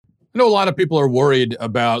I know a lot of people are worried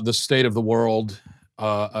about the state of the world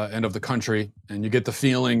and of the country, and you get the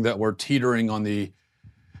feeling that we're teetering on the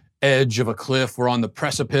edge of a cliff. We're on the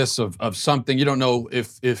precipice of something. You don't know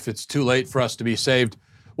if it's too late for us to be saved.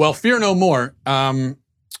 Well, fear no more,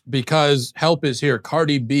 because help is here.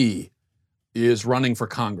 Cardi B is running for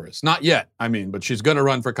Congress. Not yet, but she's going to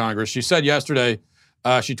run for Congress. She said yesterday,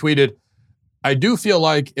 she tweeted, "I do feel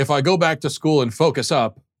like if I go back to school and focus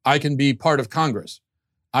up, I can be part of Congress.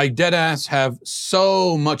 I deadass have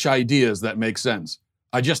so much ideas that make sense.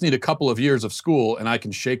 I just need a couple of years of school and I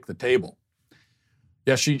can shake the table."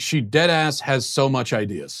 Yeah, she deadass has so much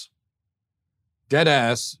ideas.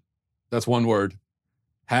 Deadass, that's one word,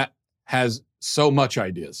 has so much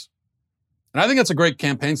ideas. And I think that's a great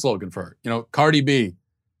campaign slogan for her. You know, Cardi B,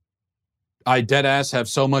 I deadass have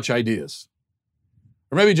so much ideas.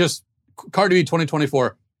 Or maybe just Cardi B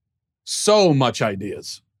 2024, so much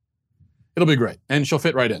ideas. It'll be great. And she'll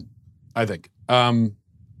fit right in, I think.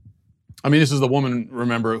 This is the woman,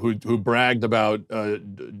 remember, who bragged about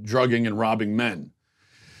drugging and robbing men.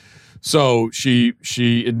 So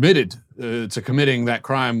she admitted to committing that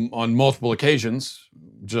crime on multiple occasions,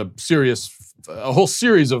 a whole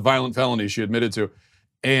series of violent felonies she admitted to,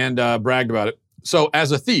 and bragged about it. So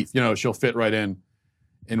as a thief, she'll fit right in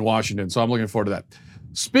Washington. So I'm looking forward to that.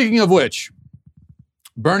 Speaking of which,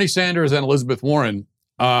 Bernie Sanders and Elizabeth Warren,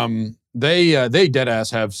 they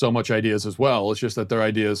deadass have so much ideas as well. It's just that their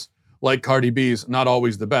ideas, like Cardi B's, not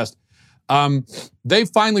always the best. They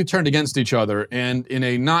finally turned against each other, and in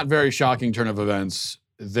a not very shocking turn of events,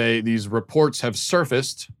 these reports have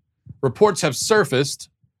surfaced.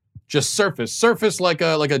 Just surfaced like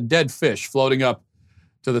a dead fish floating up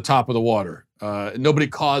to the top of the water. Nobody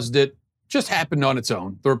caused it, just happened on its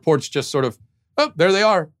own. The reports just sort of, there they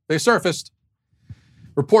are. They surfaced.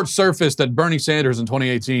 Reports surfaced that Bernie Sanders in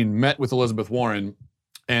 2018 met with Elizabeth Warren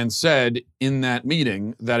and said in that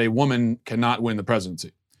meeting that a woman cannot win the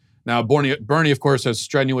presidency. Now, Bernie, of course, has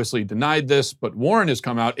strenuously denied this, but Warren has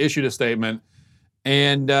come out, issued a statement,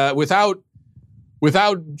 and without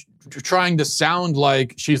trying to sound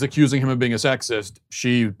like she's accusing him of being a sexist,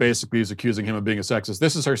 she basically is accusing him of being a sexist.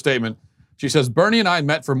 This is her statement. She says, "Bernie and I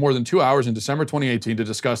met for more than 2 hours in December 2018 to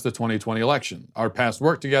discuss the 2020 election, our past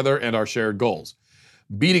work together, and our shared goals.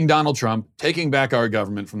 Beating Donald Trump, taking back our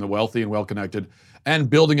government from the wealthy and well-connected, and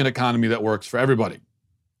building an economy that works for everybody."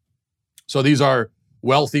 So these are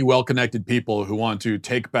wealthy, well-connected people who want to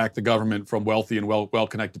take back the government from wealthy and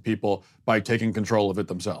well-connected people by taking control of it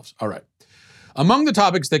themselves. All right. Among the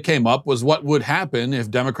topics that came up was what would happen if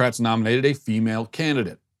Democrats nominated a female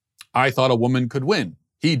candidate. "I thought a woman could win."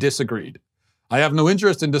 He disagreed. "I have no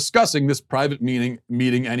interest in discussing this private meeting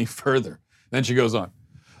any further." Then she goes on.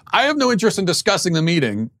 "I have no interest in discussing the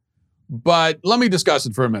meeting, but let me discuss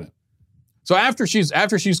it for a minute." So after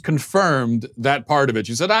she's confirmed that part of it,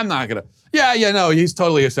 she said, "I'm not gonna. He's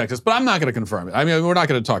totally a sexist, but I'm not gonna confirm it. We're not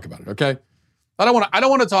gonna talk about it, okay? I don't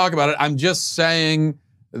want to talk about it. I'm just saying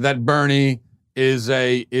that Bernie is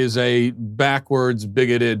a backwards,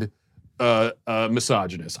 bigoted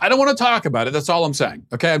misogynist. I don't want to talk about it. That's all I'm saying.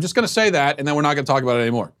 Okay, I'm just gonna say that, and then we're not gonna talk about it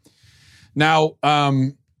anymore." Now,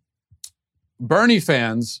 Bernie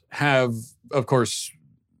fans have, of course,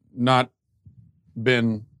 not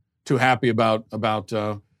been too happy about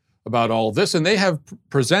all of this, and they have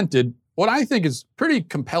presented what I think is pretty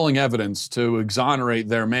compelling evidence to exonerate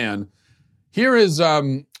their man. Here is,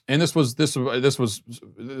 and this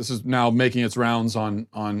is now making its rounds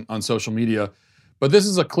on social media, but this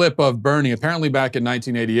is a clip of Bernie apparently back in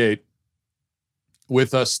 1988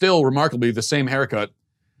 with still remarkably the same haircut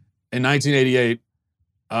in 1988,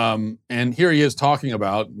 and here he is talking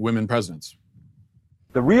about women presidents.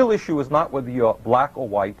 "The real issue is not whether you're black or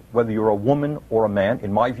white, whether you're a woman or a man.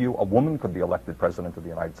 In my view, a woman could be elected president of the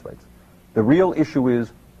United States. The real issue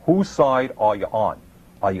is, whose side are you on?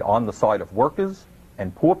 Are you on the side of workers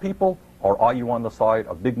and poor people, or are you on the side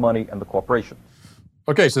of big money and the corporations?"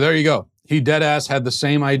 Okay, so there you go. He deadass had the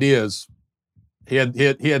same ideas. He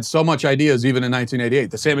had so much ideas even in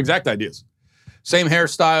 1988, the same exact ideas. Same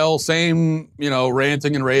hairstyle, same,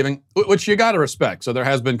 ranting and raving, which you got to respect. So there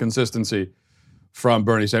has been consistency from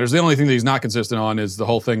Bernie Sanders. The only thing that he's not consistent on is the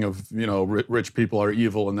whole thing of, rich people are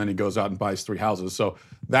evil, and then he goes out and buys 3 houses. So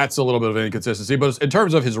that's a little bit of an inconsistency. But in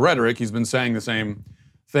terms of his rhetoric, he's been saying the same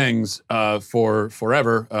things for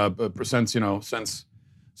forever, since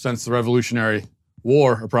the Revolutionary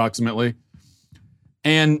War, approximately.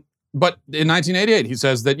 But in 1988, he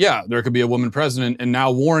says that, there could be a woman president, and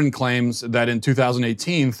now Warren claims that in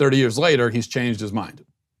 2018, 30 years later, he's changed his mind.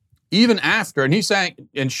 Even after,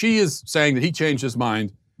 and she is saying that he changed his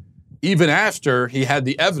mind even after he had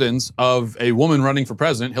the evidence of a woman running for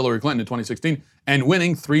president, Hillary Clinton in 2016, and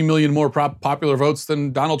winning 3 million more popular votes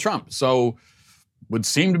than Donald Trump. So would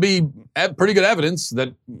seem to be pretty good evidence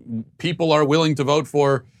that people are willing to vote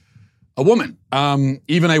for a woman,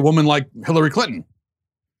 even a woman like Hillary Clinton.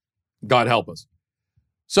 God help us.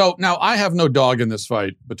 So now I have no dog in this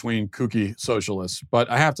fight between kooky socialists, but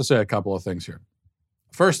I have to say a couple of things here.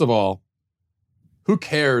 First of all, who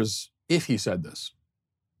cares if he said this?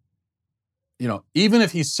 You know, even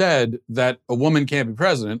if he said that a woman can't be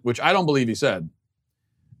president, which I don't believe he said,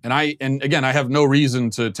 and again, I have no reason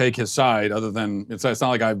to take his side other than it's not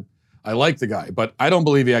like I like the guy, but I don't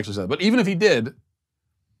believe he actually said it. But even if he did,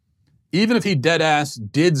 even if he dead ass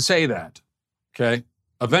did say that, okay,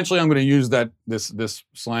 eventually I'm going to use this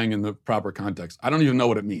slang in the proper context. I don't even know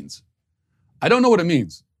what it means. I don't know what it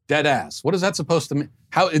means. Dead ass. What is that supposed to mean?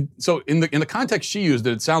 So in the context she used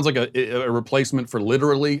it sounds like a replacement for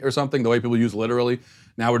literally or something, the way people use literally.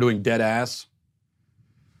 Now we're doing dead ass.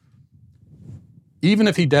 Even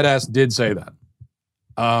if he dead ass did say that,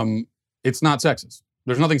 it's not sexist.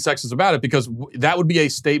 There's nothing sexist about it because that would be a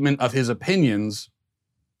statement of his opinion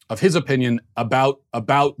about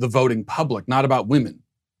the voting public, not about women.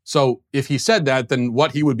 So if he said that, then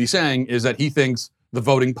what he would be saying is that he thinks the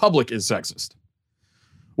voting public is sexist,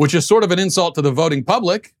 which is sort of an insult to the voting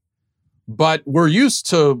public, but we're used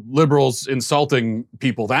to liberals insulting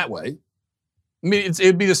people that way. I mean,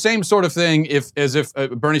 it'd be the same sort of thing as if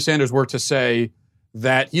Bernie Sanders were to say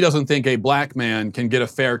that he doesn't think a black man can get a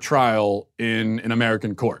fair trial in an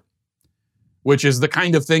American court, which is the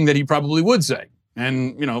kind of thing that he probably would say.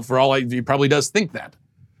 And, you know, he probably does think that.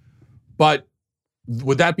 But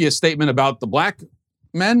would that be a statement about the black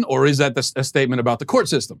men, or is that a statement about the court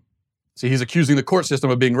system? See, he's accusing the court system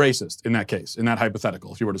of being racist in that case, in that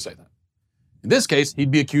hypothetical, if you were to say that. In this case,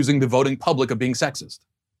 he'd be accusing the voting public of being sexist,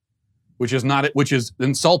 which is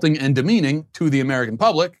insulting and demeaning to the American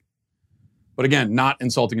public, but again, not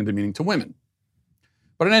insulting and demeaning to women.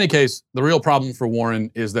 But in any case, the real problem for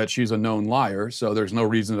Warren is that she's a known liar, so there's no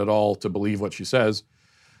reason at all to believe what she says.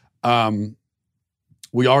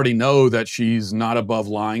 We already know that she's not above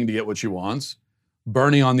lying to get what she wants.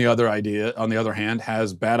 Bernie, on the other hand,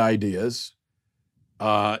 has bad ideas,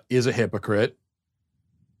 is a hypocrite,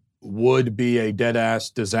 would be a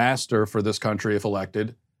dead-ass disaster for this country if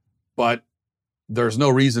elected, but there's no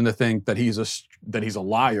reason to think that he's a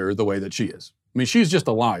liar the way that she is. I mean, she's just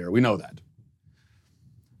a liar. We know that.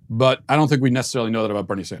 But I don't think we necessarily know that about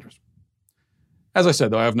Bernie Sanders. As I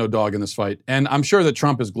said, though, I have no dog in this fight, and I'm sure that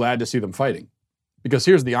Trump is glad to see them fighting, because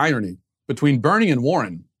here's the irony. Between Bernie and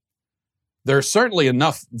Warren, there's certainly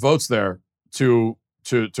enough votes there to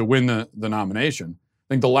win the nomination.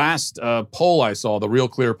 I think the last poll I saw, the Real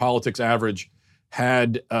Clear Politics average,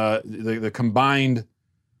 had the combined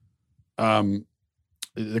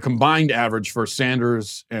average for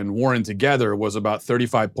Sanders and Warren together was about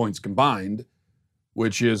 35 points combined,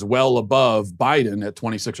 which is well above Biden at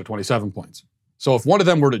 26 or 27 points. So if one of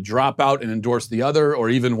them were to drop out and endorse the other, or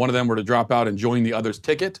even one of them were to drop out and join the other's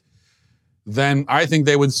ticket, then I think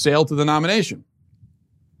they would sail to the nomination.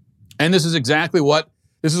 And this is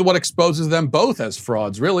what exposes them both as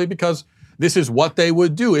frauds, really, because this is what they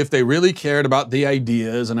would do if they really cared about the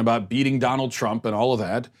ideas and about beating Donald Trump and all of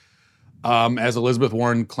that, as Elizabeth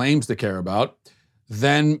Warren claims to care about,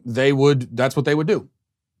 then that's what they would do.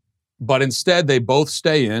 But instead, they both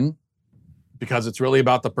stay in because it's really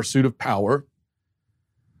about the pursuit of power.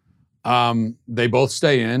 They both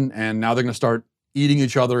stay in, and now they're going to start eating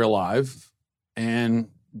each other alive, and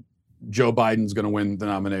Joe Biden's going to win the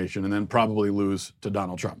nomination and then probably lose to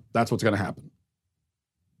Donald Trump. That's what's going to happen.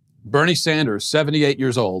 Bernie Sanders, 78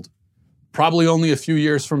 years old, probably only a few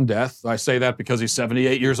years from death. I say that because he's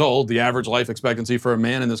 78 years old. The average life expectancy for a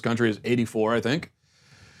man in this country is 84, I think,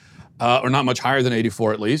 or not much higher than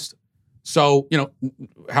 84 at least. So, you know,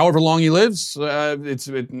 however long he lives, it's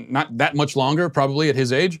not that much longer probably at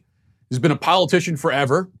his age. He's been a politician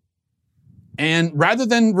forever. And rather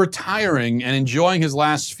than retiring and enjoying his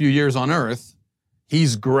last few years on earth,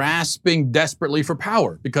 he's grasping desperately for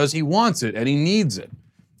power because he wants it and he needs it.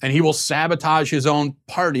 And he will sabotage his own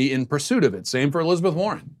party in pursuit of it. Same for Elizabeth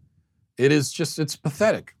Warren. It's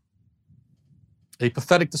pathetic. A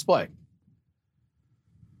pathetic display.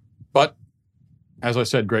 But, as I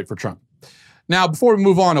said, great for Trump. Now, before we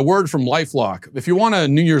move on, a word from LifeLock. If you want a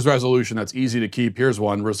New Year's resolution that's easy to keep, here's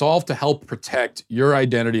one. Resolve to help protect your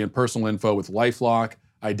identity and personal info with LifeLock,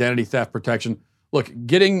 identity theft protection. Look,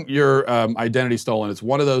 getting your identity stolen, it's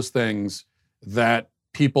one of those things that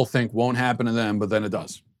people think won't happen to them, but then it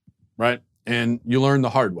does, right? And you learn the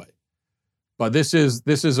hard way. But this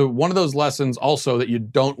is one of those lessons also that you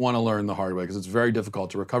don't want to learn the hard way because it's very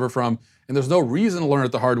difficult to recover from. And there's no reason to learn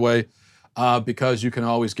it the hard way because you can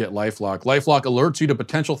always get LifeLock. LifeLock alerts you to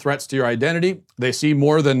potential threats to your identity. They see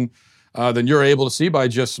more than you're able to see by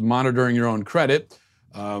just monitoring your own credit.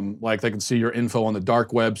 Like they can see your info on the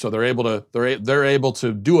dark web, so they're able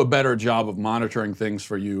to do a better job of monitoring things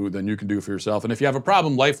for you than you can do for yourself. And if you have a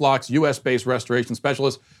problem, LifeLock's U.S.-based restoration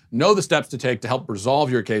specialists know the steps to take to help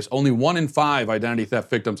resolve your case. Only 1 in 5 identity theft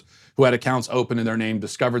victims who had accounts open in their name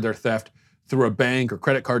discovered their theft through a bank or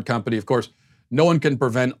credit card company. Of course, no one can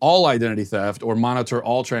prevent all identity theft or monitor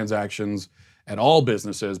all transactions at all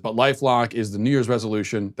businesses, but LifeLock is the New Year's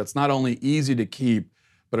resolution that's not only easy to keep,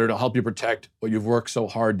 but it'll help you protect what you've worked so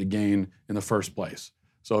hard to gain in the first place.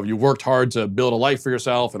 So if you've worked hard to build a life for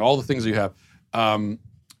yourself and all the things that you have,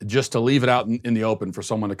 just to leave it out in the open for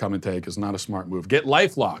someone to come and take is not a smart move. Get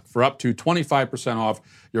LifeLock for up to 25% off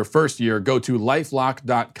your first year. Go to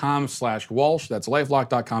lifelock.com/Walsh. That's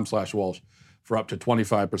lifelock.com/Walsh for up to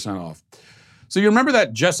 25% off. So you remember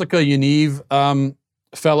that Jessica Yaniv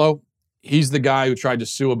fellow? He's the guy who tried to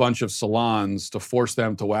sue a bunch of salons to force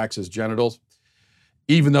them to wax his genitals,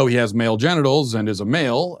 even though he has male genitals and is a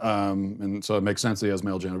male, and so it makes sense that he has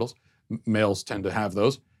male genitals. Males tend to have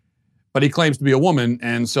those. But he claims to be a woman,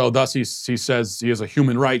 and so thus he says he has a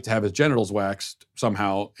human right to have his genitals waxed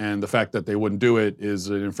somehow, and the fact that they wouldn't do it is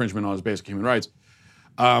an infringement on his basic human rights.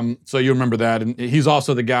 So you remember that. And he's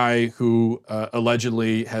also the guy who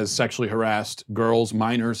allegedly has sexually harassed girls,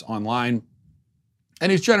 minors, online.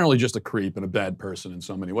 And he's generally just a creep and a bad person in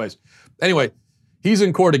so many ways. Anyway, he's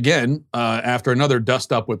in court again after another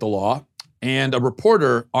dust-up with the law. And a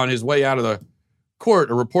reporter, on his way out of the court,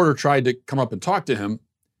 a reporter tried to come up and talk to him.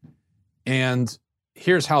 And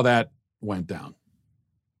here's how that went down.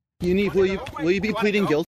 Will you be pleading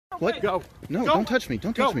guilty? What? Go. No, Go. Don't touch me.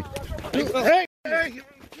 Don't touch me. Hey!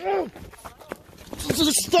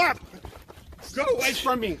 Stop! Go away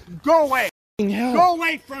from me! Go away! Hell. Go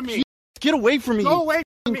away from me! Get away from me. Go away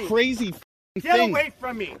from you me! crazy Get thing. away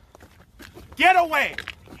from me! Get away!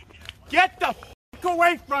 Get the f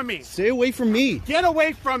away from me! Stay away from me. Get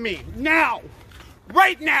away from me! Now!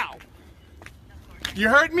 Right now! You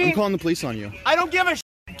heard me? I'm calling the police on you. I don't give a shit!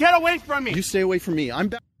 Get away from me! You stay away from me. I'm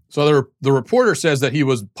back. So the reporter says that he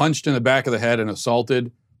was punched in the back of the head and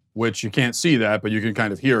assaulted, which you can't see that, but you can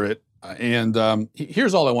kind of hear it.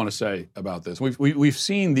 Here's all I want to say about this. We've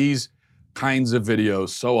seen these kinds of videos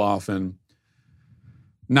so often,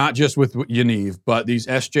 not just with Yaniv, but these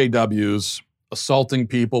SJWs assaulting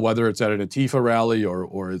people, whether it's at an Antifa rally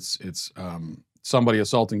or it's somebody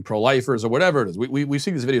assaulting pro-lifers or whatever it is. We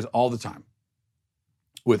see these videos all the time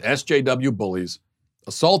with SJW bullies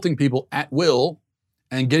assaulting people at will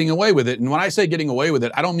and getting away with it. And when I say getting away with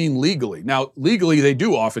it, I don't mean legally. Now, legally, they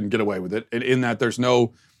do often get away with it in that there's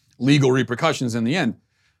no legal repercussions in the end.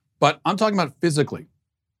 But I'm talking about physically.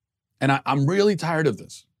 And I'm really tired of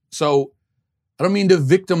this. So I don't mean to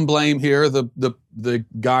victim blame here, the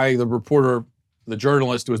guy, the reporter, the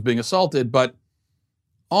journalist who was being assaulted, but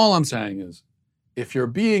all I'm saying is, if you're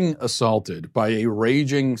being assaulted by a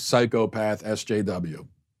raging psychopath SJW,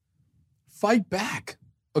 fight back.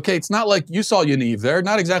 Okay, it's not like you saw Yaniv there,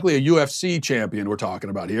 not exactly a UFC champion we're talking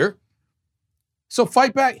about here. So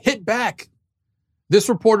fight back, hit back. This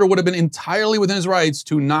reporter would have been entirely within his rights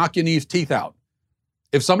to knock Yaniv's teeth out.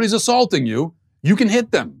 If somebody's assaulting you, you can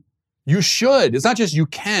hit them. You should. It's not just you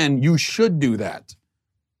can, you should do that.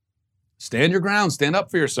 Stand your ground, stand up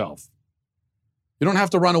for yourself. You don't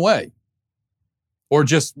have to run away. Or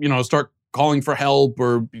just, start calling for help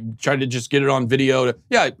or try to just get it on video.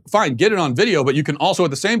 Yeah, fine, get it on video, but you can also at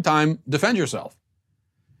the same time defend yourself.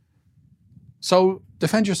 So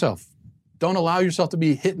defend yourself. Don't allow yourself to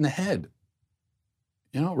be hit in the head.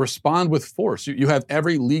 Respond with force. You have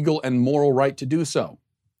every legal and moral right to do so.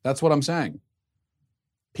 That's what I'm saying.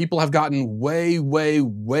 People have gotten way, way,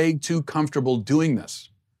 way too comfortable doing this.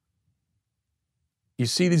 You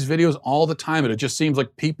see these videos all the time, and it just seems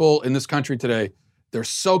like people in this country today, they're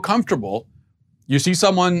so comfortable. You see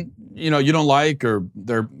someone, you don't like, or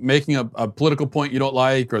they're making a political point you don't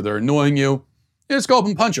like, or they're annoying you, just go up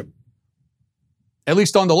and punch them. At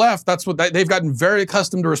least on the left, that's what they've gotten very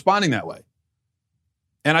accustomed to responding that way.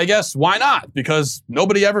 And I guess why not? Because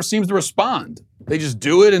nobody ever seems to respond. They just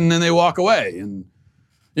do it and then they walk away. And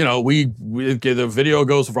the video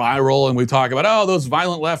goes viral and we talk about, those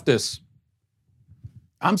violent leftists.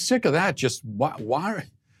 I'm sick of that. Just why?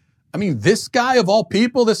 I mean, this guy of all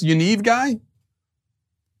people, this Yaniv guy,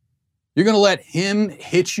 you're going to let him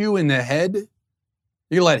hit you in the head?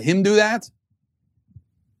 You're going to let him do that?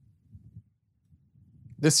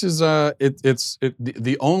 This is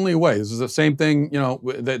the only way. This is the same thing,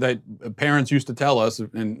 that parents used to tell us,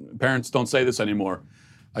 and parents don't say this anymore,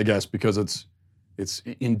 I guess, because it's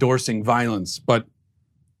endorsing violence. But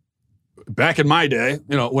back in my day,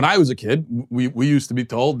 when I was a kid, we used to be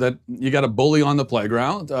told that you got a bully on the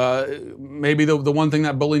playground. Maybe the one thing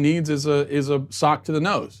that bully needs is a sock to the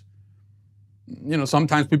nose.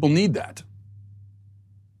 Sometimes people need that.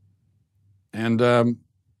 And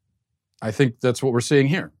I think that's what we're seeing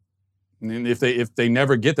here. And if they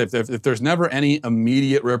never get that, if there's never any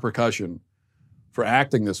immediate repercussion for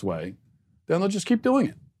acting this way, then they'll just keep doing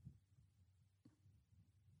it.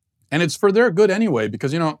 And it's for their good anyway,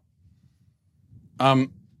 because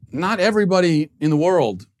not everybody in the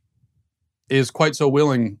world is quite so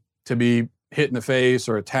willing to be hit in the face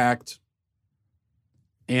or attacked.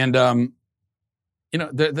 And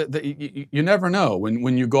you never know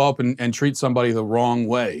when you go up and treat somebody the wrong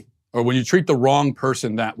way, or when you treat the wrong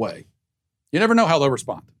person that way. You never know how they'll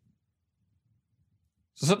respond.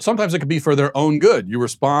 So sometimes it could be for their own good. You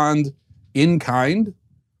respond in kind,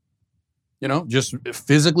 just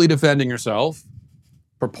physically defending yourself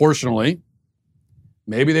proportionally.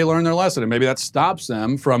 Maybe they learn their lesson, and maybe that stops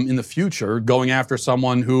them from, in the future, going after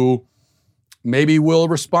someone who maybe will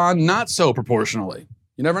respond not so proportionally.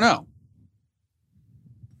 You never know.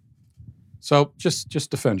 So just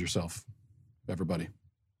defend yourself, everybody.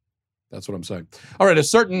 That's what I'm saying. All right, a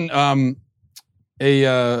certain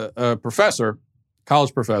a professor,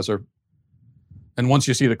 college professor, and once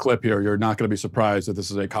you see the clip here, you're not going to be surprised that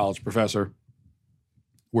this is a college professor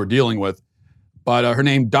we're dealing with. But her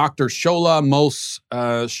name, Dr. Shola Mos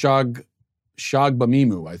Shagbamimu,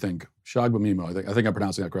 I think. Shagbamimu, I think I'm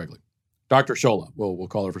pronouncing that correctly. Dr. Shola, we'll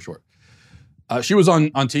call her for short. She was on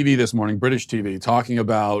TV this morning, British TV, talking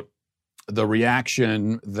about the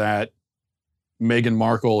reaction that Meghan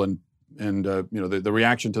Markle and the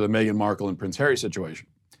reaction to the Meghan Markle and Prince Harry situation.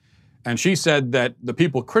 And she said that the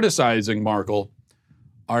people criticizing Markle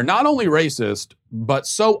are not only racist, but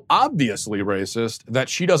so obviously racist that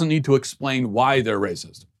she doesn't need to explain why they're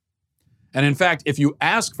racist. And in fact, if you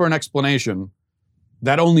ask for an explanation,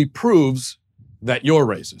 that only proves that you're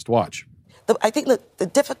racist. Watch. I think that the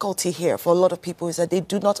difficulty here for a lot of people is that they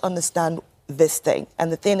do not understand this thing.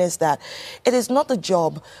 And the thing is that it is not the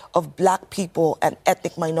job of black people and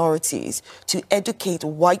ethnic minorities to educate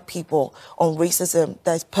white people on racism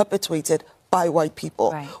that is perpetuated by white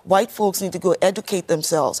people. Right. White folks need to go educate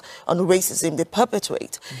themselves on the racism they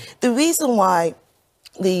perpetuate. The reason why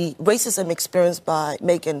the racism experienced by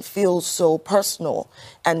Meghan feels so personal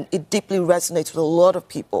and it deeply resonates with a lot of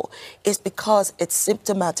people is because it's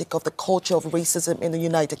symptomatic of the culture of racism in the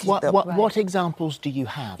United Kingdom. What examples do you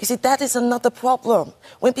have? You see, that is another problem.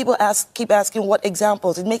 When people keep asking what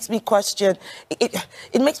examples, it makes me question.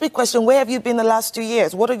 It makes me question, where have you been the last 2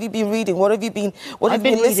 years? What have you been reading? What have you been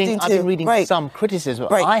listening to? I've been reading right. some criticism.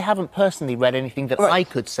 Right. I haven't personally read anything that I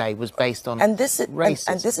could say was based on racism.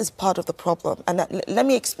 And this is part of the problem. And let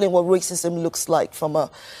me explain what racism looks like from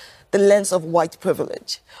the lens of white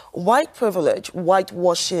privilege. White privilege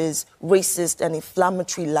whitewashes racist and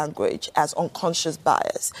inflammatory language as unconscious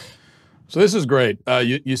bias. So this is great.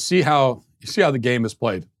 You see how the game is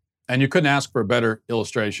played, and you couldn't ask for a better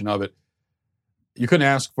illustration of it. You couldn't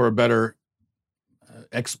ask for a better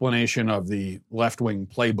explanation of the left-wing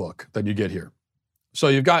playbook than you get here. So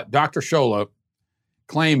you've got Dr. Shola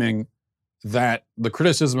claiming that the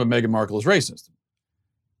criticism of Meghan Markle is racist.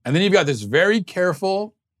 And then you've got this very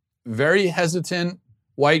careful, very hesitant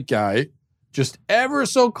white guy just ever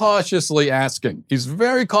so cautiously asking. He's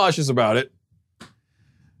very cautious about it.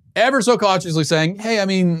 Ever so cautiously saying, hey, I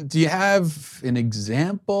mean, do you have an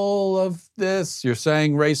example of this? You're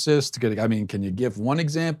saying racist. I mean, can you give one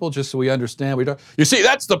example just so we understand? You see,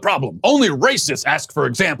 that's the problem. Only racists ask for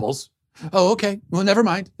examples. Oh, okay. Well, never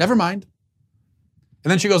mind. And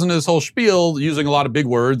then she goes into this whole spiel using a lot of big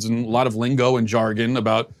words and a lot of lingo and jargon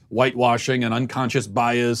about whitewashing and unconscious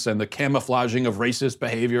bias and the camouflaging of racist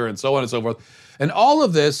behavior and so on and so forth. And all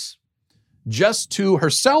of this just to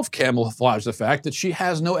herself camouflage the fact that she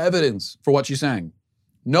has no evidence for what she's saying.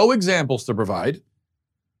 No examples to provide.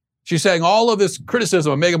 She's saying all of this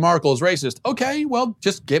criticism of Meghan Markle is racist. Okay, well,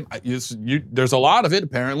 just there's a lot of it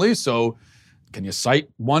apparently, so can you cite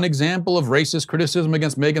one example of racist criticism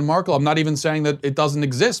against Meghan Markle? I'm not even saying that it doesn't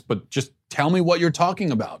exist, but just tell me what you're talking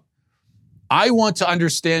about. I want to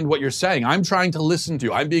understand what you're saying. I'm trying to listen to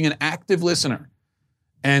you. I'm being an active listener.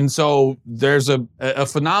 And so there's a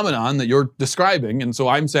phenomenon that you're describing, and so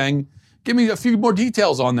I'm saying, give me a few more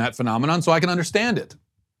details on that phenomenon so I can understand it.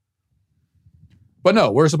 But no,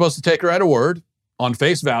 we're supposed to take her at her word, on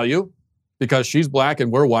face value, because she's black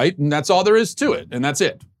and we're white, and that's all there is to it, and that's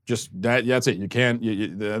it. Just that's it. You can't.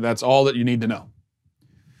 That's all that you need to know.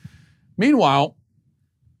 Meanwhile,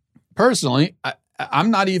 personally, I'm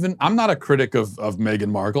not a critic of Meghan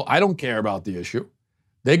Markle. I don't care about the issue.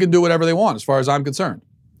 They can do whatever they want, as far as I'm concerned.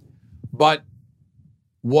 But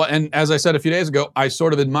and as I said a few days ago, I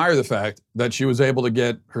sort of admire the fact that she was able to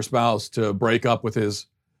get her spouse to break up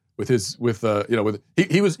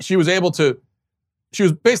she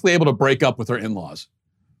was basically able to break up with her in-laws,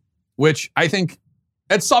 which I think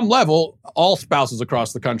at some level all spouses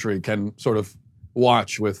across the country can sort of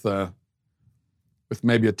watch with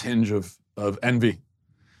maybe a tinge of envy.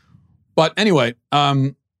 But anyway,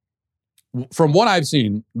 from what I've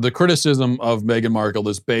seen, the criticism of Meghan Markle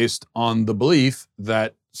is based on the belief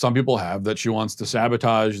that some people have that she wants to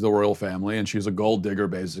sabotage the royal family and she's a gold digger,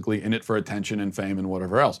 basically, in it for attention and fame and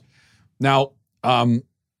whatever else. Now, I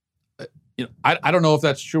don't know if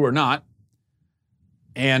that's true or not.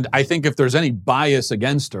 And I think if there's any bias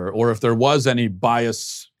against her, or if there was any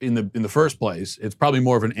bias in the first place, it's probably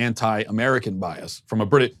more of an anti-American bias from a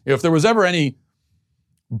British. If there was ever any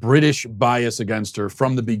British bias against her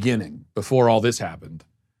from the beginning, before all this happened,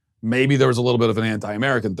 maybe there was a little bit of an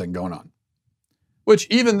anti-American thing going on. Which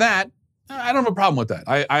even that, I don't have a problem with that.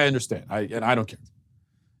 I understand. I don't care.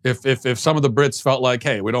 If some of the Brits felt like,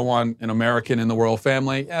 hey, we don't want an American in the royal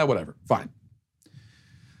family, yeah, whatever, fine.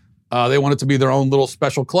 They want it to be their own little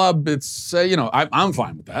special club. It's, I'm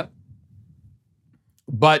fine with that.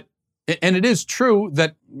 But, and it is true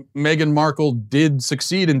that Meghan Markle did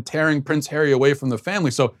succeed in tearing Prince Harry away from the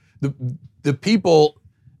family. So the people,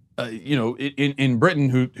 in Britain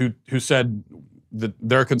who said that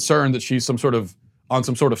they're concerned that she's on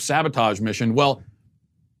some sort of sabotage mission, well,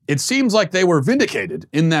 it seems like they were vindicated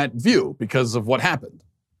in that view because of what happened.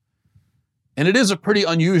 And it is a pretty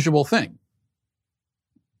unusual thing,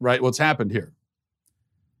 right? What's happened here.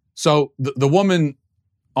 So the woman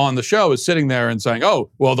on the show is sitting there and saying, oh,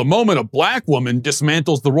 well, the moment a black woman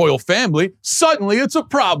dismantles the royal family, suddenly it's a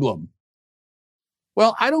problem.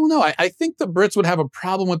 Well, I don't know. I think the Brits would have a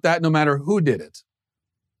problem with that no matter who did it,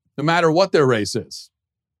 no matter what their race is.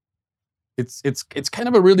 It's kind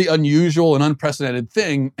of a really unusual and unprecedented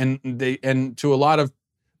thing, and to a lot of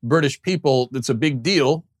British people, it's a big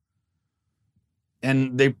deal,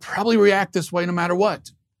 and they probably react this way no matter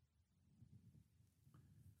what.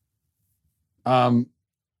 I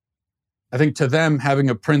think to them, having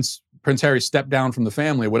a Prince Harry step down from the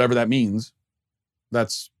family, whatever that means,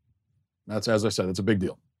 that's as I said, it's a big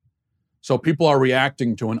deal. So people are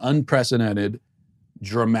reacting to an unprecedented,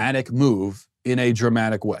 dramatic move in a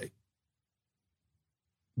dramatic way.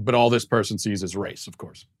 But all this person sees is race, of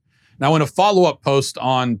course. Now, in a follow-up post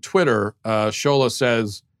on Twitter, Shola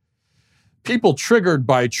says, people triggered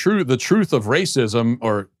by the truth of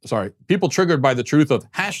racism, people triggered by the truth of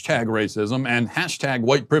hashtag racism and hashtag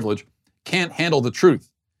white privilege can't handle the truth.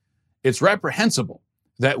 It's reprehensible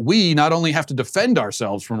that we not only have to defend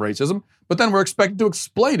ourselves from racism, but then we're expected to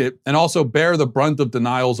explain it and also bear the brunt of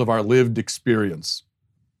denials of our lived experience.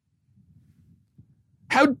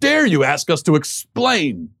 How dare you ask us to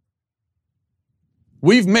explain?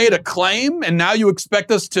 We've made a claim, and now you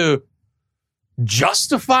expect us to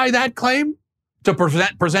justify that claim? To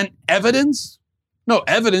present evidence? No,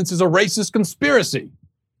 evidence is a racist conspiracy.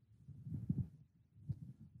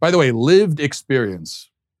 By the way, lived experience.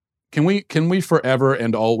 Can we forever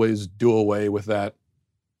and always do away with that?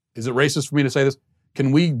 Is it racist for me to say this?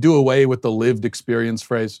 Can we do away with the lived experience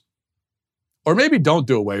phrase? Or maybe don't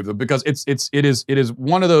do away with it, because it is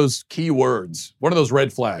one of those key words, one of those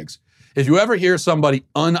red flags. If you ever hear somebody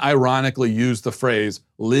unironically use the phrase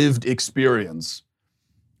lived experience,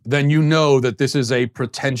 then you know that this is a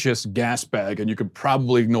pretentious gas bag and you could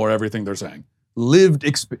probably ignore everything they're saying.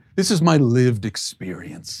 This is my lived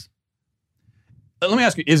experience. Let me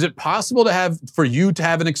ask you, is it possible for you to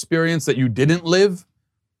have an experience that you didn't live?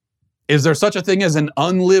 Is there such a thing as an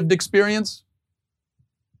unlived experience?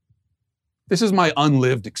 This is my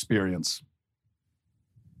unlived experience.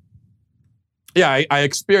 Yeah, I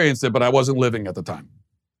experienced it, but I wasn't living at the time.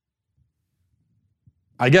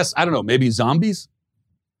 I guess, I don't know, maybe zombies?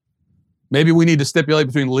 Maybe we need to stipulate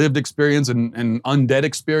between lived experience and undead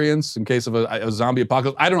experience in case of a zombie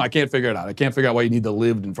apocalypse. I don't know, I can't figure it out. I can't figure out why you need the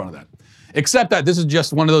lived in front of that. Except that this is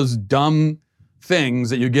just one of those dumb things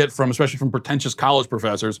that you get from, especially from pretentious college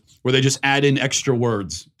professors, where they just add in extra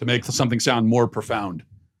words to make something sound more profound.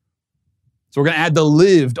 So we're going to add the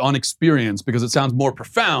lived on experience because it sounds more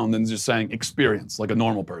profound than just saying experience, like a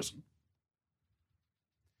normal person.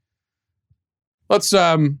 Let's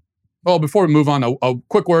Well, before we move on, a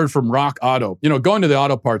quick word from Rock Auto. You know, going to the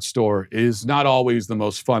auto parts store is not always the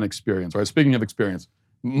most fun experience, right? Speaking of experience,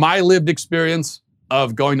 my lived experience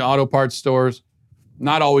of going to auto parts stores,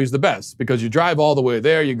 not always the best, because you drive all the way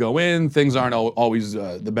there, you go in, things aren't always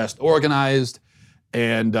the best organized,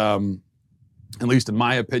 and at least in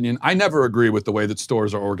my opinion, I never agree with the way that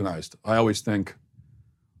stores are organized. I always think,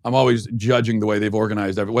 I'm always judging the way they've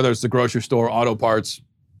organized whether it's the grocery store, auto parts,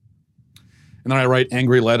 and then I write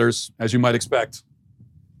angry letters, as you might expect,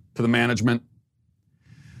 to the management.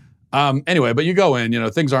 Anyway, but you go in, you know,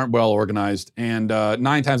 things aren't well organized, and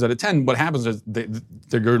 9 times out of 10, what happens is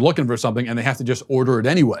they're looking for something and they have to just order it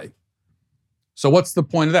anyway. So what's the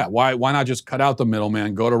point of that? Why not just cut out the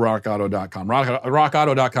middleman, go to rockauto.com.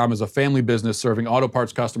 Rockauto.com is a family business serving auto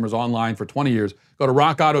parts customers online for 20 years. Go to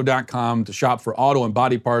rockauto.com to shop for auto and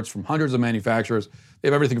body parts from hundreds of manufacturers. They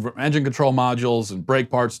have everything from engine control modules and brake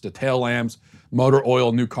parts to tail lamps, motor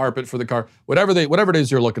oil, new carpet for the car, whatever it is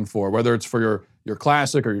you're looking for, whether it's for your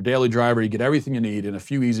classic or your daily driver, you get everything you need in a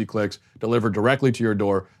few easy clicks delivered directly to your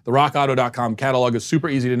door. The rockauto.com catalog is super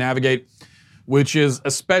easy to navigate, which is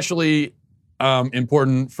especially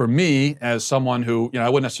important for me as someone who, you know, I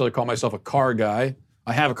wouldn't necessarily call myself a car guy.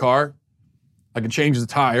 I have a car. I can change the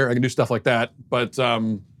tire. I can do stuff like that, but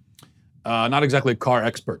not exactly a car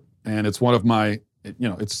expert. And it's one of my, you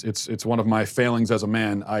know, it's one of my failings as a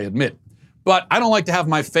man, I admit. But I don't like to have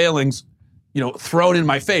my failings, you know, thrown in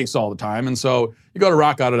my face all the time. And so you go to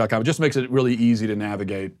rockauto.com. It just makes it really easy to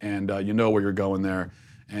navigate, and you know where you're going there.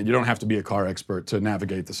 And you don't have to be a car expert to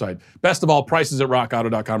navigate the site. Best of all, prices at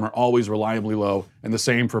rockauto.com are always reliably low, and the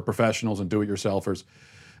same for professionals and do-it-yourselfers.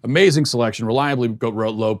 Amazing selection, reliably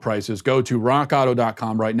low prices. Go to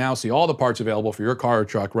rockauto.com right now. See all the parts available for your car or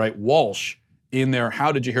truck. Write Walsh in their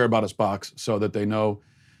How Did You Hear About Us box so that they know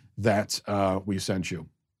that we sent you.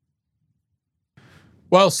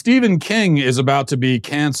 Well, Stephen King is about to be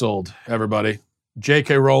canceled, everybody.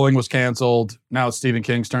 J.K. Rowling was canceled. Now it's Stephen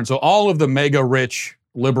King's turn. So all of the mega rich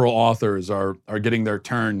liberal authors are getting their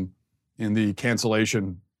turn in the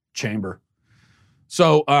cancellation chamber.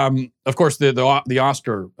 So, of course, the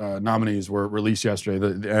Oscar nominees were released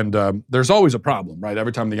yesterday, and there's always a problem, right?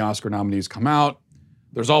 Every time the Oscar nominees come out,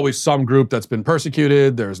 there's always some group that's been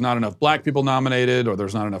persecuted. There's not enough black people nominated, or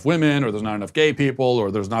there's not enough women, or there's not enough gay people,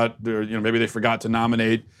 or there's not, you know, maybe they forgot to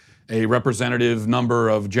nominate a representative number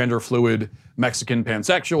of gender fluid Mexican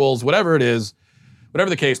pansexuals, whatever it is. Whatever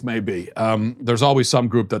the case may be, there's always some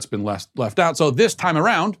group that's been left out. So this time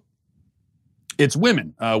around, it's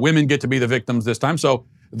women. Women get to be the victims this time. So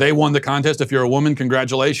they won the contest. If you're a woman,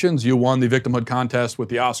 congratulations. You won the victimhood contest with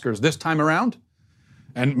the Oscars this time around.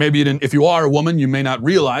 And maybe you didn't, if you are a woman, you may not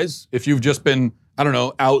realize, if you've just been, I don't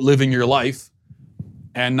know, out living your life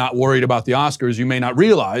and not worried about the Oscars, you may not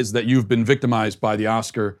realize that you've been victimized by the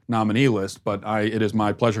Oscar nominee list. But it is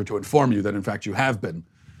my pleasure to inform you that, in fact, you have been.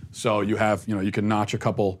 So you have, you know, you can notch a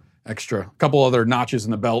couple other notches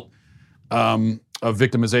in the belt of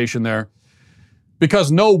victimization there,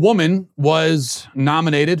 because no woman was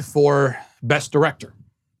nominated for Best Director.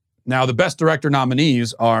 Now, the Best Director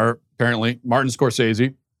nominees are apparently Martin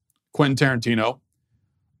Scorsese, Quentin Tarantino,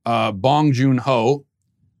 Bong Joon-ho,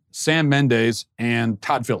 Sam Mendes, and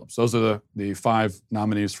Todd Phillips. Those are the 5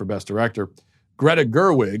 nominees for Best Director. Greta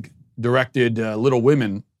Gerwig directed Little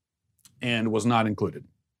Women and was not included.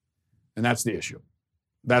 And that's the issue.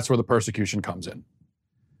 That's where the persecution comes in.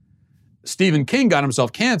 Stephen King got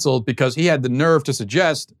himself canceled because he had the nerve to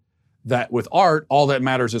suggest that with art, all that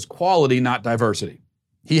matters is quality, not diversity.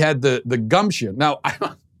 He had the gumption. Now,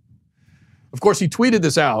 of course, he tweeted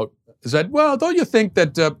this out, said, well, don't you think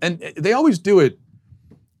that, and they always do it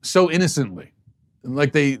so innocently.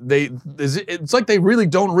 Like it's like they really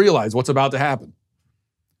don't realize what's about to happen.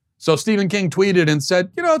 So Stephen King tweeted and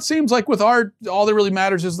said, you know, it seems like with art, all that really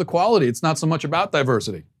matters is the quality. It's not so much about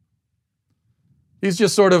diversity. He's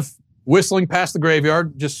just sort of whistling past the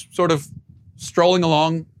graveyard, just sort of strolling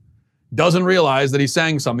along, doesn't realize that he's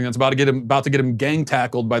saying something that's about to get him gang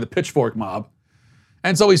tackled by the pitchfork mob.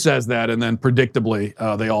 And so he says that, and then predictably,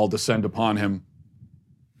 they all descend upon him.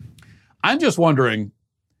 I'm just wondering,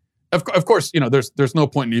 of course, you know, there's no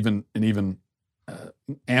point in even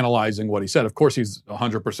analyzing what he said. Of course, he's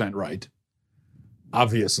 100% right.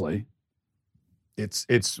 Obviously,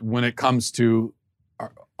 it's when it comes to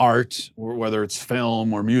art, or whether it's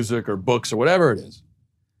film or music or books or whatever it is.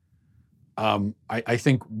 I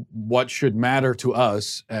think what should matter to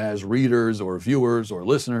us as readers or viewers or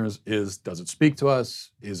listeners is, does it speak to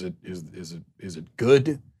us? Is it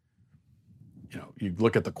good? You know, you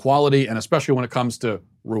look at the quality, and especially when it comes to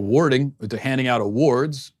rewarding, to handing out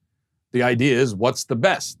awards, the idea is, what's the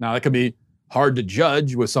best? Now, that could be hard to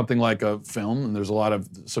judge with something like a film, and there's a lot of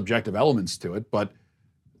subjective elements to it, but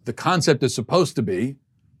the concept is supposed to be,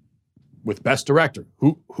 with Best Director,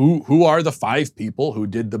 who are the 5 people who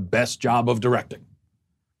did the best job of directing?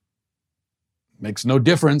 Makes no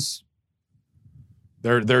difference.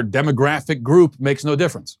 Their demographic group makes no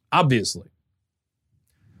difference, obviously.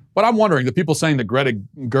 But I'm wondering, the people saying that Greta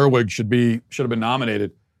Gerwig should have been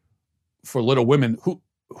nominated for Little Women,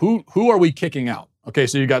 who are we kicking out? Okay,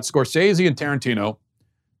 so you got Scorsese and Tarantino,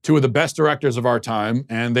 2 of the best directors of our time,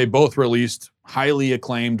 and they both released highly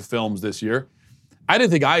acclaimed films this year. I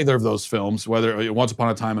didn't think either of those films, whether Once Upon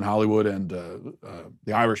a Time in Hollywood and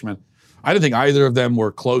The Irishman, I didn't think either of them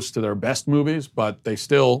were close to their best movies, but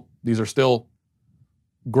these are still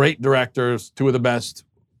great directors, 2 of the best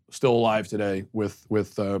still alive today with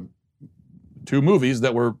 2 movies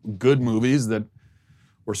that were good movies that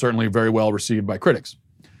were certainly very well received by critics.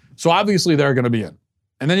 So obviously they're going to be in.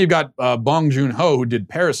 And then you've got Bong Joon-ho, who did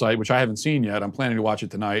Parasite, which I haven't seen yet. I'm planning to watch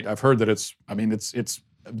it tonight. I've heard that it's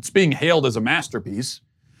being hailed as a masterpiece.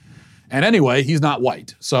 And anyway, he's not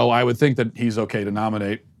white, so I would think that he's okay to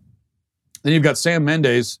nominate. Then you've got Sam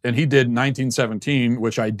Mendes, and he did 1917,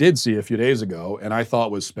 which I did see a few days ago, and I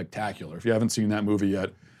thought was spectacular. If you haven't seen that movie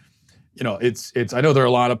yet, you know, I know there are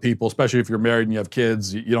a lot of people, especially if you're married and you have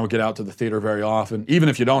kids, you don't get out to the theater very often. Even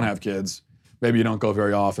if you don't have kids, maybe you don't go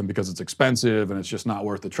very often because it's expensive and it's just not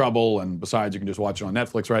worth the trouble. And besides, you can just watch it on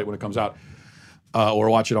Netflix, right, when it comes out, or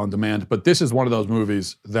watch it on demand. But this is one of those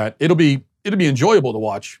movies that it'll be enjoyable to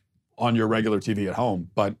watch on your regular TV at home.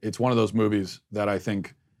 But it's one of those movies that I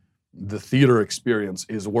think the theater experience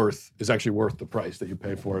is actually worth the price that you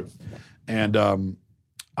pay for it. And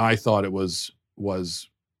I thought it was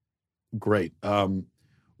great.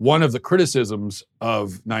 One of the criticisms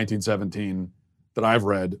of 1917 that I've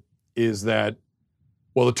read is that,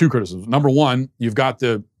 well, the 2 criticisms. Number one, you've got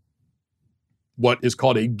what is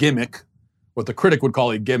called a gimmick, what the critic would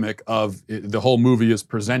call a gimmick of the whole movie is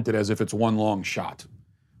presented as if it's one long shot,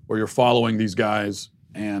 where you're following these guys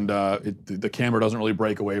and the camera doesn't really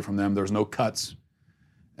break away from them. There's no cuts,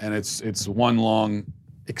 and it's one long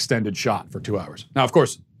extended shot for 2 hours. Now, of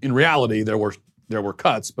course, in reality, there were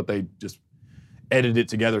cuts, but they just edited it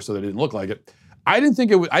together so that it didn't look like it.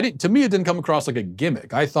 To me, it didn't come across like a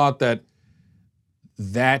gimmick. I thought that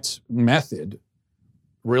method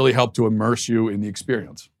really helped to immerse you in the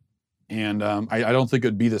experience. And I don't think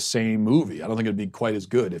it'd be the same movie. I don't think it'd be quite as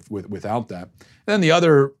good without that. And then the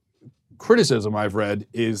other criticism I've read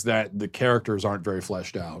is that the characters aren't very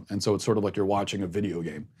fleshed out. And so it's sort of like you're watching a video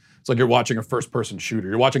game. It's like you're watching a first-person shooter.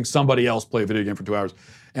 You're watching somebody else play a video game for 2 hours.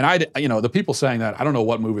 And the people saying that, I don't know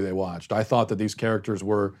what movie they watched. I thought that these characters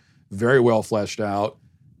were very well fleshed out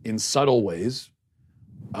in subtle ways.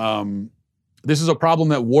 This is a problem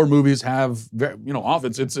that war movies have.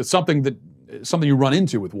 Often it's something you run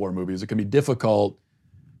into with war movies. It can be difficult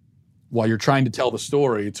while you're trying to tell the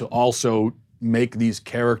story to also make these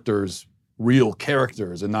characters real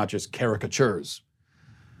characters and not just caricatures.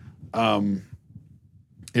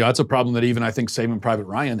 That's a problem that even I think Saving Private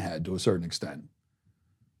Ryan had to a certain extent,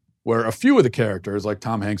 where a few of the characters, like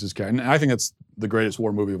Tom Hanks's character, and I think it's the greatest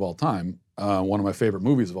war movie of all time, one of my favorite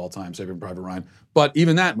movies of all time, Saving Private Ryan. But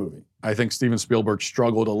even that movie, I think Steven Spielberg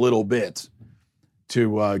struggled a little bit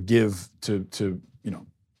to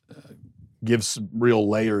give some real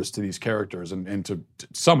layers to these characters and to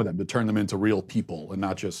some of them, to turn them into real people and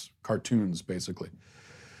not just cartoons, basically.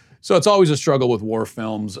 So it's always a struggle with war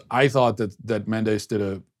films. I thought that Mendes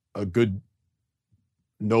did a good,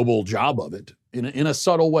 noble job of it in a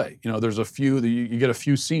subtle way. There's you get a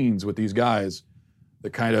few scenes with these guys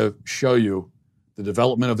that kind of show you the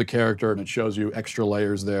development of the character, and it shows you extra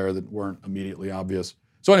layers there that weren't immediately obvious.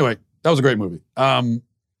 So anyway, that was a great movie.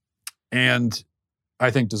 And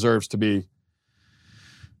I think deserves to be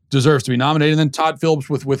nominated. And then Todd Phillips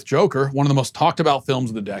with Joker, one of the most talked about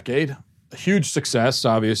films of the decade. A huge success,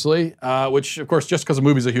 obviously, which, of course, just because a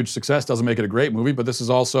movie's a huge success doesn't make it a great movie, but this is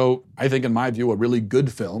also, I think, in my view, a really good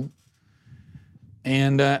film.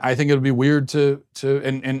 And I think it would be weird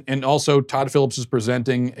and also Todd Phillips is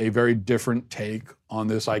presenting a very different take on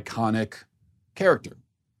this iconic character.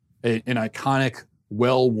 An iconic,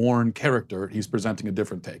 well-worn character, he's presenting a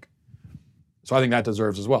different take. So I think that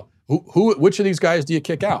deserves as well. Which of these guys do you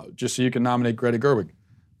kick out, just so you can nominate Greta Gerwig?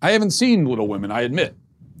 I haven't seen Little Women, I admit.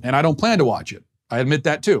 And I don't plan to watch it. I admit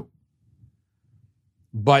that too.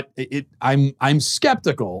 But I'm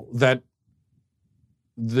skeptical that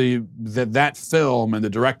that film and the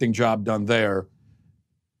directing job done there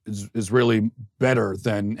is really better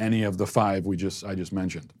than any of the 5 I just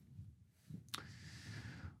mentioned.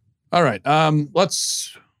 All right,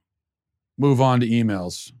 let's move on to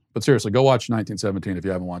emails. But seriously, go watch 1917 if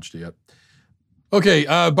you haven't watched it yet. Okay,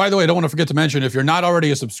 by the way, I don't want to forget to mention, if you're not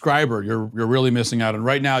already a subscriber, you're really missing out. And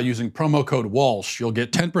right now, using promo code Walsh, you'll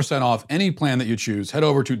get 10% off any plan that you choose. Head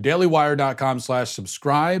over to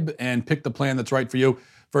dailywire.com/subscribe and pick the plan that's right for you.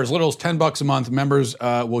 For as little as $10 a month, members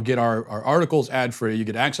will get our articles ad-free. You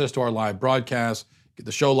get access to our live broadcasts, get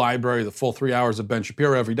the show library, the full 3 hours of Ben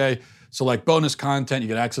Shapiro every day, select bonus content, you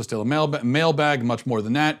get access to the mailbag, much more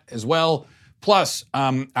than that as well. Plus,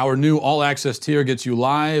 our new all-access tier gets you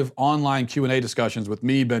live online Q&A discussions with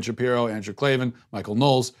me, Ben Shapiro, Andrew Klavan, Michael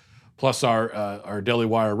Knowles, plus our Daily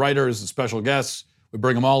Wire writers and special guests. We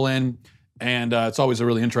bring them all in, and it's always a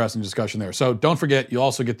really interesting discussion there. So don't forget, you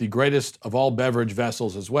also get the greatest of all beverage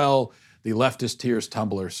vessels as well, the Leftist Tears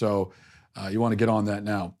tumbler. So you want to get on that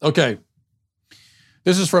now. Okay.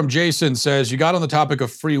 This is from Jason, says, you got on the topic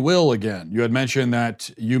of free will again. You had mentioned that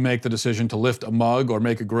you make the decision to lift a mug or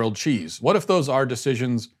make a grilled cheese. What if those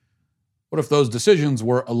decisions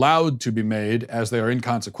were allowed to be made as they are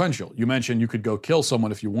inconsequential? You mentioned you could go kill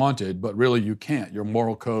someone if you wanted, but really you can't. Your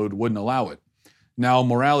moral code wouldn't allow it. Now,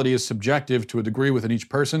 morality is subjective to a degree within each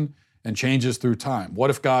person and changes through time. What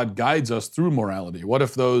if God guides us through morality? What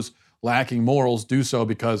if those lacking morals do so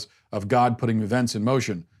because of God putting events in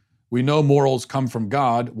motion? We know morals come from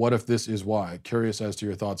God. What if this is why? Curious as to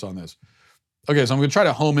your thoughts on this. Okay, so I'm going to try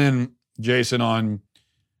to home in, Jason, on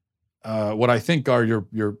what I think are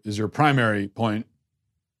your primary point.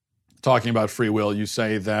 Talking about free will, you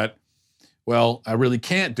say that, well, I really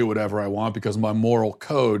can't do whatever I want because my moral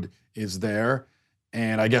code is there.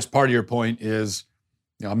 And I guess part of your point is,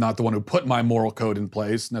 I'm not the one who put my moral code in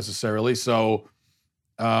place necessarily. So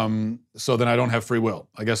then I don't have free will.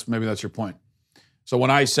 I guess maybe that's your point. So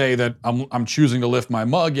when I say that I'm choosing to lift my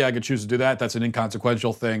mug, yeah, I could choose to do that. That's an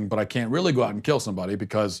inconsequential thing, but I can't really go out and kill somebody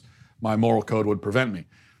because my moral code would prevent me.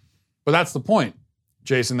 But that's the point,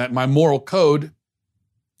 Jason, that my moral code,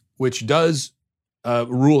 which does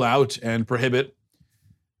rule out and prohibit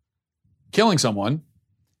killing someone,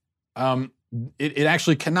 it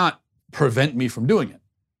actually cannot prevent me from doing it.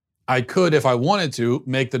 I could, if I wanted to,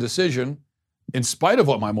 make the decision, in spite of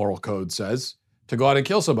what my moral code says, to go out and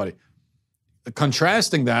kill somebody.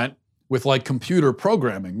 Contrasting that with like computer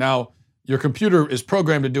programming. Now, your computer is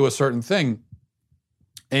programmed to do a certain thing,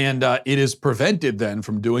 and it is prevented then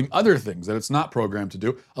from doing other things that it's not programmed to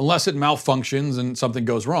do, unless it malfunctions and something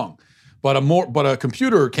goes wrong. But a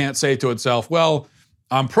computer can't say to itself, well,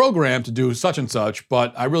 I'm programmed to do such and such,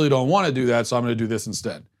 but I really don't want to do that, so I'm going to do this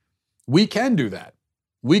instead. We can do that.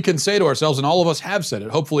 We can say to ourselves, and all of us have said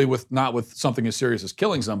it, hopefully not with something as serious as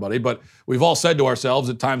killing somebody, but we've all said to ourselves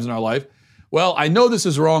at times in our life, well, I know this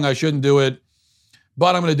is wrong, I shouldn't do it,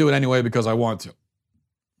 but I'm going to do it anyway because I want to.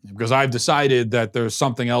 Because I've decided that there's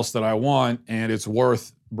something else that I want, and it's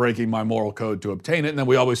worth breaking my moral code to obtain it. And then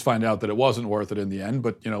we always find out that it wasn't worth it in the end,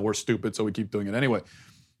 but we're stupid, so we keep doing it anyway.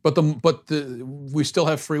 But we still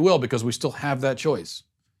have free will because we still have that choice.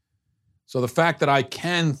 So the fact that I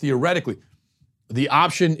can theoretically, the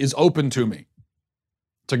option is open to me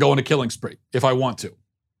to go on a killing spree if I want to,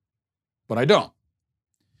 but I don't.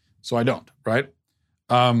 So I don't, right?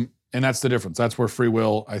 And that's the difference. That's where free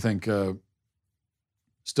will, I think,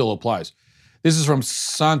 still applies. This is from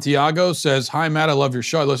Santiago, says, hi, Matt, I love your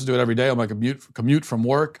show. I listen to it every day on my commute from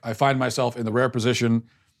work. I find myself in the rare position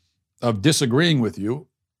of disagreeing with you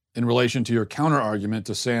in relation to your counter-argument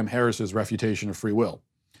to Sam Harris's refutation of free will.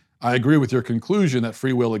 I agree with your conclusion that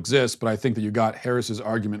free will exists, but I think that you got Harris's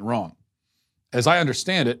argument wrong. As I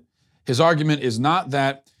understand it, his argument is not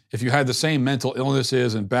that if you had the same mental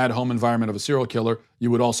illnesses and bad home environment of a serial killer,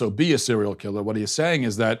 you would also be a serial killer. What he is saying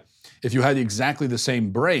is that if you had exactly the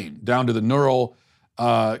same brain, down to the neural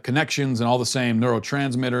connections and all the same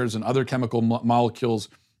neurotransmitters and other chemical molecules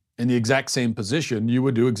in the exact same position, you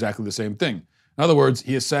would do exactly the same thing. In other words,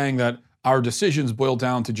 he is saying that our decisions boil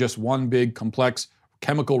down to just one big complex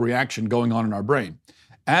chemical reaction going on in our brain.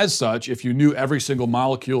 As such, if you knew every single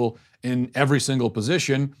molecule in every single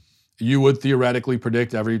position, you would theoretically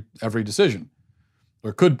predict every decision,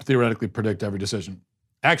 or could theoretically predict every decision.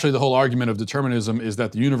 Actually, the whole argument of determinism is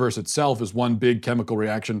that the universe itself is one big chemical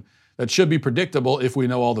reaction that should be predictable if we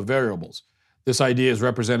know all the variables. This idea is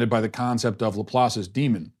represented by the concept of Laplace's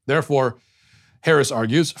demon. Therefore, Harris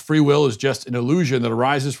argues, free will is just an illusion that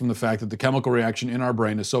arises from the fact that the chemical reaction in our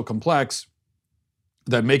brain is so complex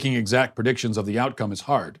that making exact predictions of the outcome is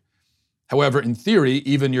hard. However, in theory,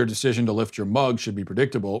 even your decision to lift your mug should be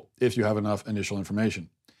predictable if you have enough initial information.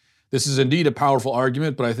 This is indeed a powerful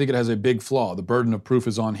argument, but I think it has a big flaw. The burden of proof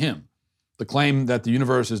is on him. The claim that the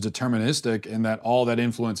universe is deterministic and that all that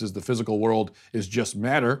influences the physical world is just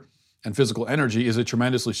matter and physical energy is a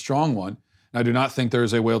tremendously strong one, and I do not think there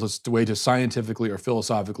is a way to scientifically or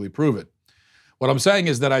philosophically prove it. What I'm saying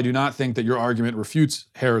is that I do not think that your argument refutes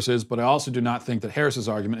Harris's, but I also do not think that Harris's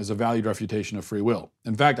argument is a valued refutation of free will.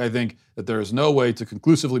 In fact, I think that there is no way to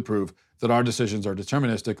conclusively prove that our decisions are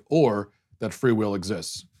deterministic or that free will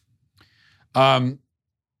exists. And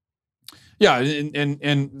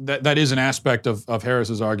that is an aspect of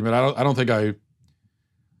Harris's argument. I don't think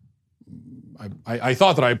I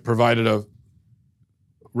thought that I provided a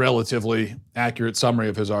relatively accurate summary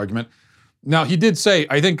of his argument. Now, he did say,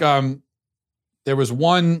 I think there was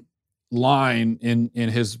one line in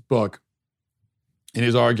his book, in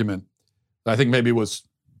his argument, that I think maybe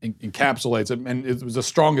encapsulates it, and it was the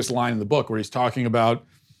strongest line in the book, where he's talking about,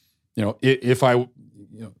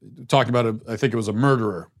 talking about I think it was a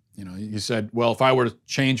murderer. He said, well, if I were to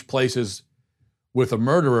change places with a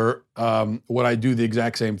murderer, would I do the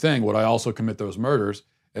exact same thing? Would I also commit those murders?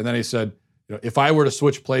 And then he said, if I were to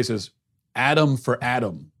switch places, atom for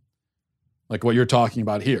atom, like what you're talking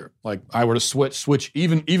about here, like I were to switch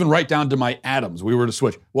even right down to my atoms, we were to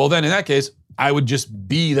switch. Well, then in that case, I would just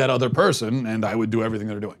be that other person and I would do everything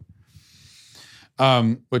they're doing,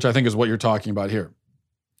 which I think is what you're talking about here.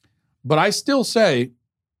 But I still say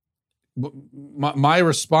my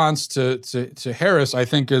response to Harris, I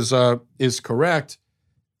think, is correct.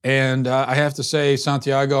 And I have to say,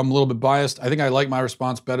 Santiago, I'm a little bit biased. I think I like my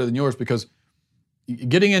response better than yours, because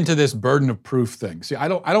getting into this burden of proof thing. See, I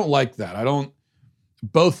don't like that.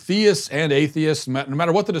 Both theists and atheists, no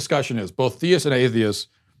matter what the discussion is, both theists and atheists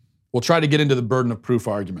will try to get into the burden of proof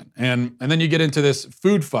argument. And then you get into this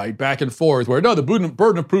food fight back and forth where, no, the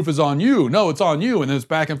burden of proof is on you. No, it's on you. And then it's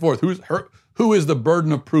back and forth. Who is the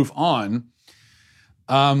burden of proof on?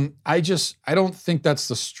 I don't think that's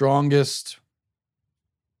the strongest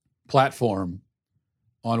platform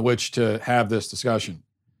on which to have this discussion.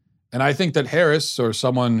 And I think that Harris, or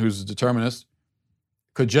someone who's a determinist,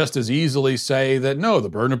 could just as easily say that, no, the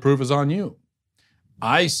burden of proof is on you.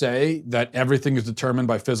 I say that everything is determined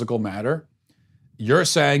by physical matter. You're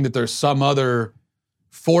saying that there's some other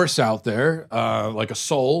force out there, like a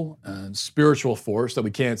soul, a spiritual force that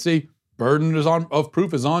we can't see. Burden of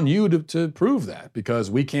proof is on you to prove that, because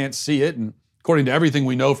we can't see it. And according to everything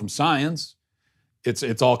we know from science,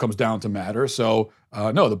 it's all comes down to matter. So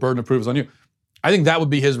no, the burden of proof is on you. I think that would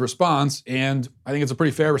be his response, and I think it's a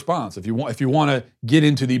pretty fair response if you want to get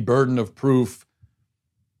into the burden of proof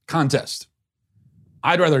contest.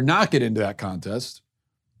 I'd rather not get into that contest,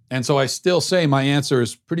 and so I still say my answer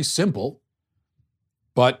is pretty simple,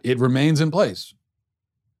 but it remains in place.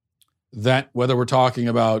 That whether we're talking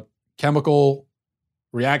about chemical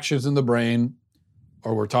reactions in the brain,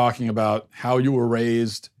 or we're talking about how you were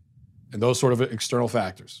raised and those sort of external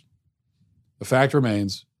factors, the fact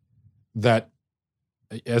remains that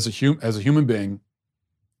as a human being,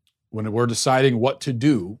 when we're deciding what to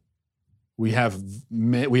do, we have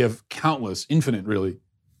countless, infinite, really,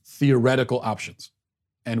 theoretical options.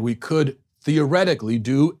 And we could theoretically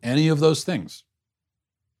do any of those things.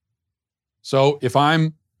 So if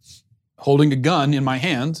I'm holding a gun in my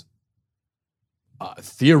hand,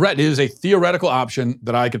 it is a theoretical option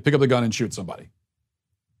that I could pick up the gun and shoot somebody.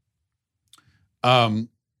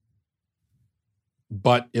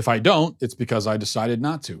 But if I don't, it's because I decided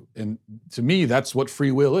not to. And to me, that's what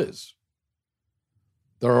free will is.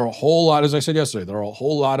 There are a whole lot, as I said yesterday, there are a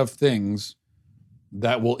whole lot of things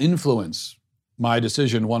that will influence my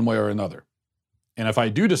decision one way or another. And if I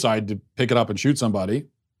do decide to pick it up and shoot somebody,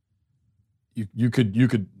 you could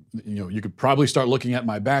probably start looking at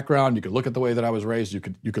my background. You could look at the way that I was raised. You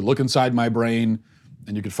could look inside my brain,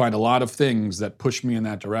 and you could find a lot of things that push me in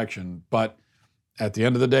that direction. But at the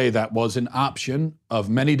end of the day, that was an option of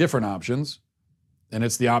many different options, and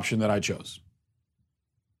it's the option that I chose.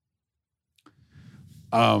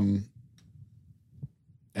 And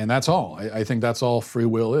that's all. I think that's all free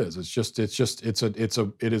will is. It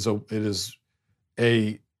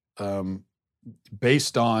is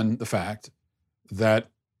based on the fact that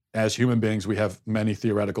as human beings, we have many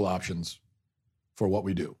theoretical options for what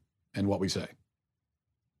we do and what we say.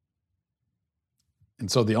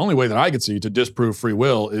 And so the only way that I could see to disprove free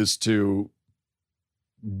will is to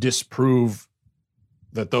disprove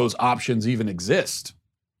that those options even exist.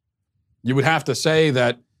 You would have to say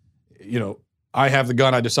that, I have the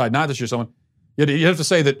gun, I decide not to shoot someone. You have to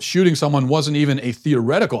say that shooting someone wasn't even a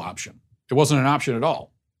theoretical option. It wasn't an option at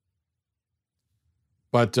all.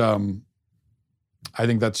 But I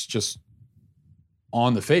think that's just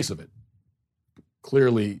on the face of it,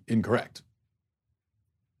 clearly incorrect.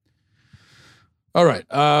 All right.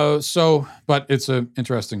 But it's an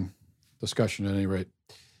interesting discussion at any rate.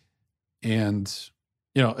 And,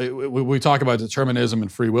 we talk about determinism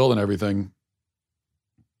and free will and everything.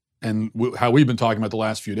 and how we've been talking about the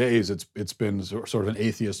last few days, it's been sort of an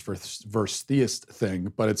atheist versus theist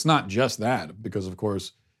thing, but it's not just that, because of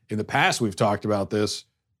course in the past we've talked about this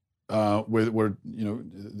with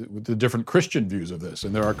the different Christian views of this,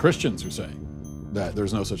 and there are Christians who say that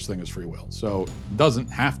there's no such thing as free will. So it doesn't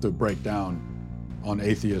have to break down on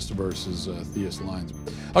atheist versus theist lines.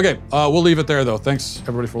 Okay, we'll leave it there though. Thanks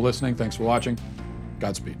everybody for listening. Thanks for watching.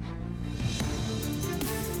 Godspeed.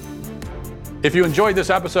 If you enjoyed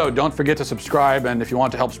this episode, don't forget to subscribe, and if you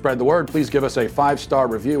want to help spread the word, please give us a 5-star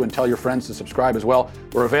review and tell your friends to subscribe as well.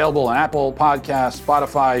 We're available on Apple Podcasts,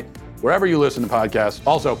 Spotify, wherever you listen to podcasts.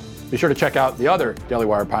 Also, be sure to check out the other Daily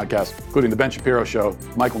Wire podcasts, including The Ben Shapiro Show,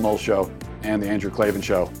 Michael Knowles Show, and The Andrew Klavan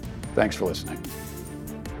Show. Thanks for listening.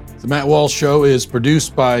 The Matt Walsh Show is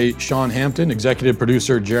produced by Sean Hampton, executive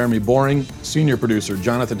producer Jeremy Boring, senior producer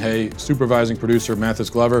Jonathan Hay, supervising producer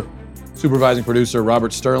Mathis Glover, supervising producer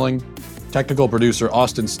Robert Sterling, technical producer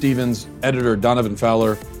Austin Stevens, editor Donovan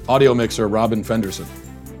Fowler, audio mixer Robin Fenderson.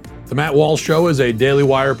 The Matt Walsh Show is a Daily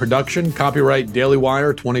Wire production, copyright Daily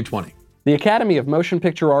Wire 2020. The Academy of Motion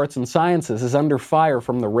Picture Arts and Sciences is under fire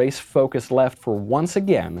from the race-focused left for once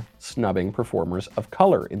again snubbing performers of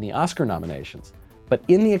color in the Oscar nominations. But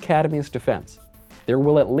in the Academy's defense, there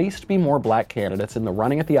will at least be more black candidates in the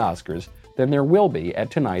running at the Oscars than there will be at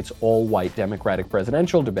tonight's all-white Democratic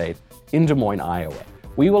presidential debate in Des Moines, Iowa.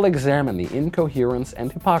 We will examine the incoherence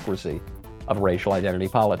and hypocrisy of racial identity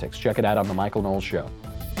politics. Check it out on The Michael Knowles Show.